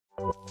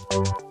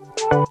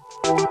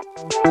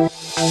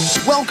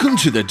Welcome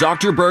to the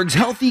Dr. Berg's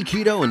Healthy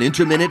Keto and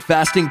Intermittent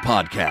Fasting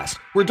Podcast,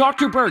 where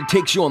Dr. Berg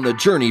takes you on the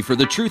journey for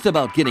the truth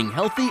about getting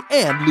healthy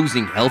and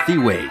losing healthy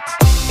weight.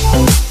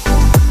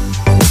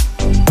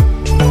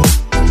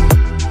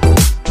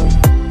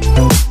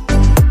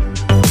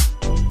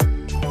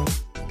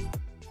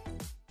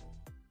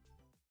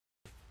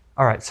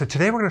 All right, so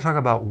today we're going to talk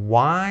about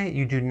why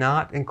you do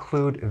not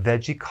include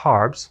veggie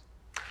carbs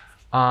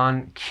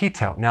on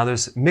keto. Now,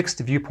 there's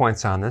mixed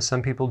viewpoints on this.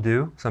 Some people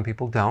do, some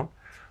people don't.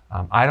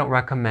 I don't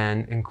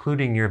recommend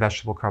including your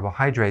vegetable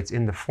carbohydrates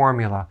in the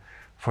formula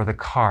for the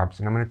carbs,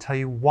 and I'm going to tell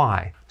you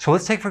why. So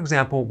let's take, for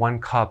example, 1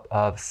 cup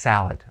of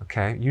salad,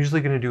 okay?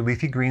 Usually going to do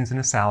leafy greens in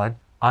a salad.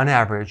 On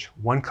average,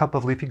 1 cup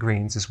of leafy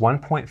greens is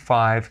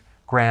 1.5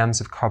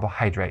 grams of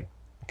carbohydrate,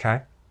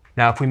 okay?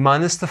 Now, if we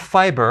minus the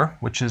fiber,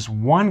 which is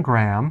 1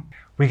 gram,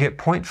 we get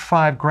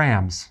 0.5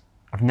 grams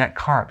of net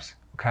carbs,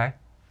 okay?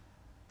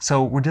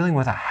 So we're dealing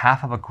with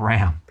 1/2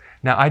 gram.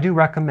 Now, I do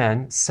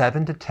recommend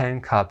 7 to 10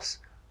 cups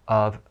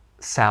of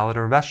salad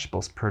or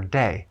vegetables per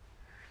day.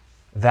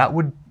 That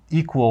would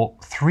equal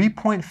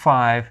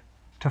 3.5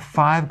 to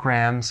 5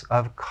 grams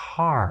of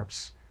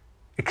carbs.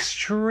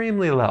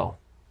 Extremely low.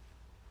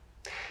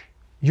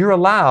 You're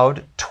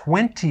allowed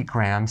 20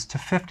 grams to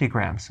 50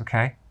 grams,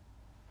 okay?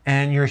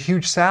 And your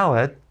huge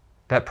salad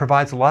that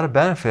provides a lot of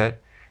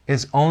benefit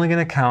is only going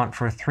to count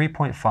for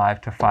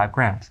 3.5 to 5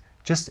 grams,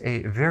 just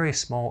a very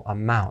small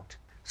amount.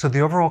 So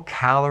the overall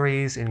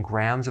calories in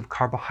grams of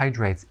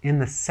carbohydrates in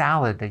the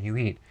salad that you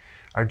eat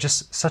are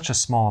just such a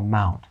small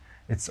amount.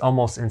 It's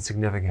almost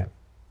insignificant.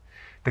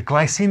 The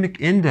glycemic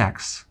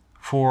index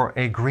for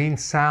a green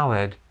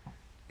salad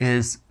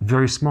is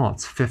very small.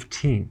 It's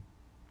 15.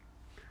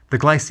 The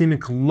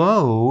glycemic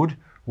load,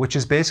 which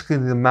is basically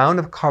the amount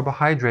of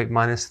carbohydrate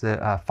minus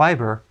the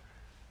fiber,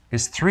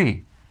 is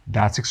 3.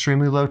 That's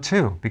extremely low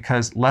too,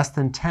 because less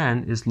than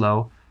 10 is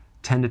low,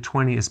 10 to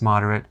 20 is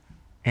moderate,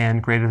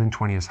 and greater than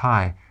 20 is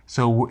high.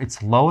 So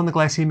it's low on the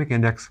glycemic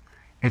index,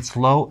 it's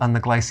low on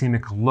the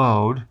glycemic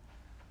load.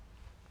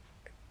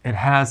 It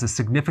has a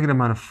significant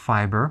amount of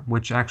fiber,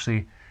 which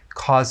actually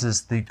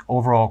causes the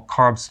overall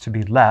carbs to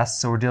be less,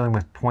 so we're dealing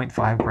with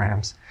 0.5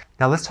 grams.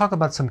 Now let's talk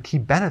about some key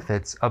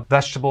benefits of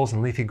vegetables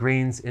and leafy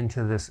greens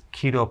into this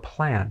keto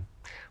plan.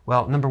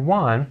 Well, number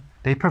 1,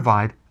 they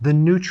provide the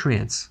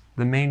nutrients,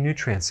 the main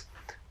nutrients,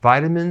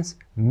 vitamins,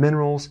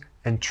 minerals,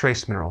 and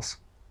trace minerals.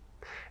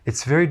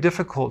 It's very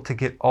difficult to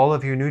get all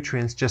of your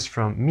nutrients just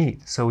from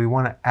meat, so we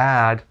want to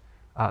add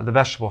the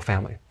vegetable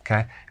family,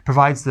 okay? It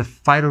provides the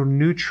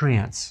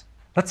phytonutrients.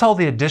 That's all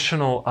the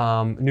additional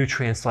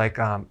nutrients like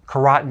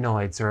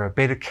carotenoids or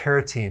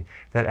beta-carotene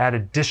that add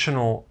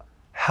additional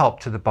help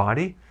to the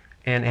body,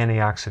 and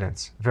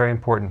antioxidants. Very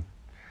important.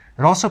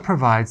 It also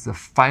provides the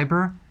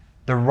fiber,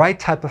 the right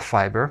type of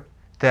fiber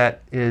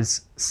that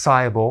is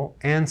soluble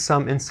and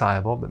some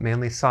insoluble, but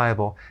mainly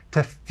soluble,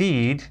 to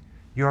feed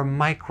your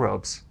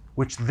microbes,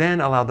 which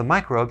then allow the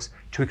microbes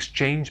to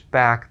exchange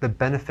back the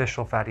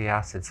beneficial fatty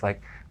acids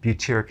like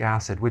butyric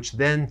acid, which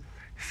then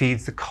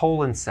feeds the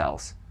colon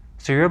cells.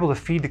 So you're able to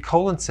feed the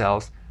colon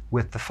cells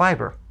with the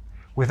fiber.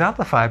 Without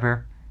the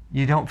fiber,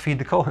 you don't feed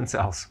the colon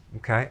cells,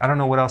 okay? I don't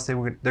know what else they're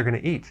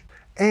going to eat.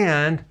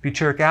 And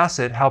butyric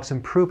acid helps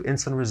improve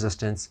insulin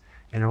resistance,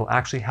 and it will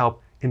actually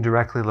help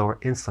indirectly lower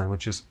insulin,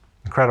 which is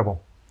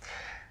incredible.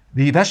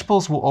 The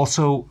vegetables will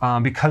also,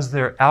 because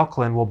they're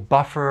alkaline, will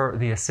buffer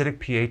the acidic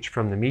pH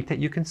from the meat that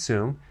you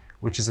consume,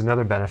 which is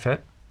another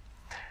benefit.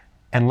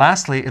 And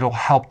lastly, it'll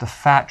help the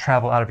fat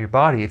travel out of your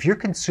body. If you're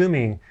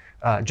consuming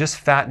just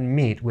fat and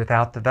meat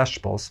without the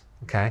vegetables,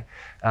 okay,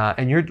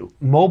 and you're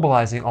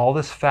mobilizing all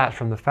this fat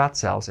from the fat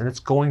cells, and it's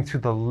going to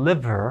the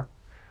liver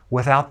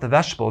without the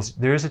vegetables,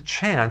 there is a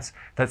chance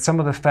that some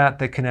of the fat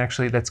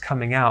that's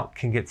coming out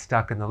can get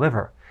stuck in the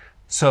liver.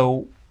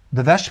 So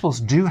the vegetables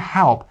do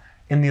help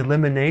in the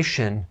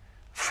elimination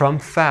from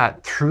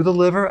fat through the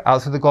liver,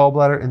 out through the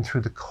gallbladder, and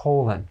through the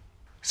colon.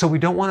 So we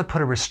don't want to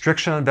put a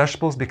restriction on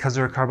vegetables because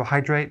they're a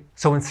carbohydrate.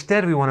 So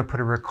instead, we want to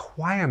put a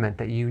requirement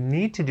that you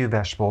need to do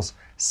vegetables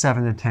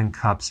 7 to 10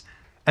 cups.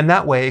 And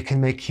that way it can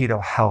make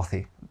keto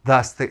healthy,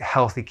 thus the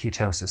healthy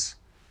ketosis.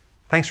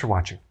 Thanks for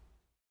watching.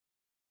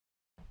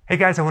 Hey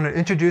guys, I want to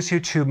introduce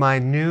you to my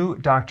new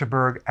Dr.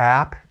 Berg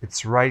app.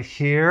 It's right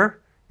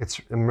here.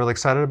 I'm really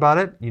excited about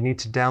it. You need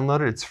to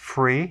download it. It's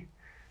free. It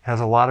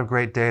has a lot of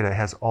great data. It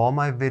has all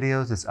my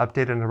videos. It's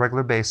updated on a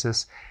regular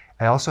basis.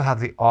 I also have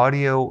the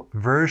audio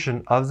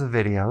version of the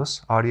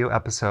videos, audio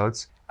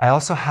episodes. I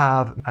also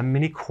have a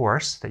mini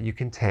course that you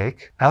can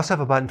take. I also have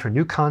a button for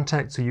new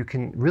content so you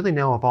can really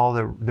know of all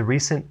the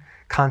recent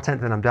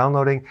content that I'm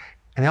downloading.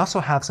 And I also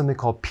have something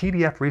called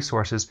PDF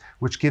resources,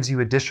 which gives you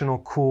additional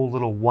cool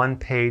little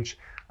one-page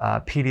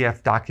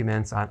PDF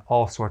documents on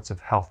all sorts of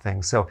health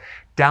things. So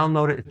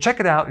download it, check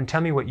it out, and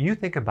tell me what you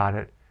think about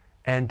it.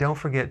 And don't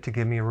forget to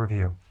give me a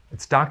review.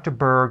 It's Dr.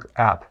 Berg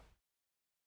app.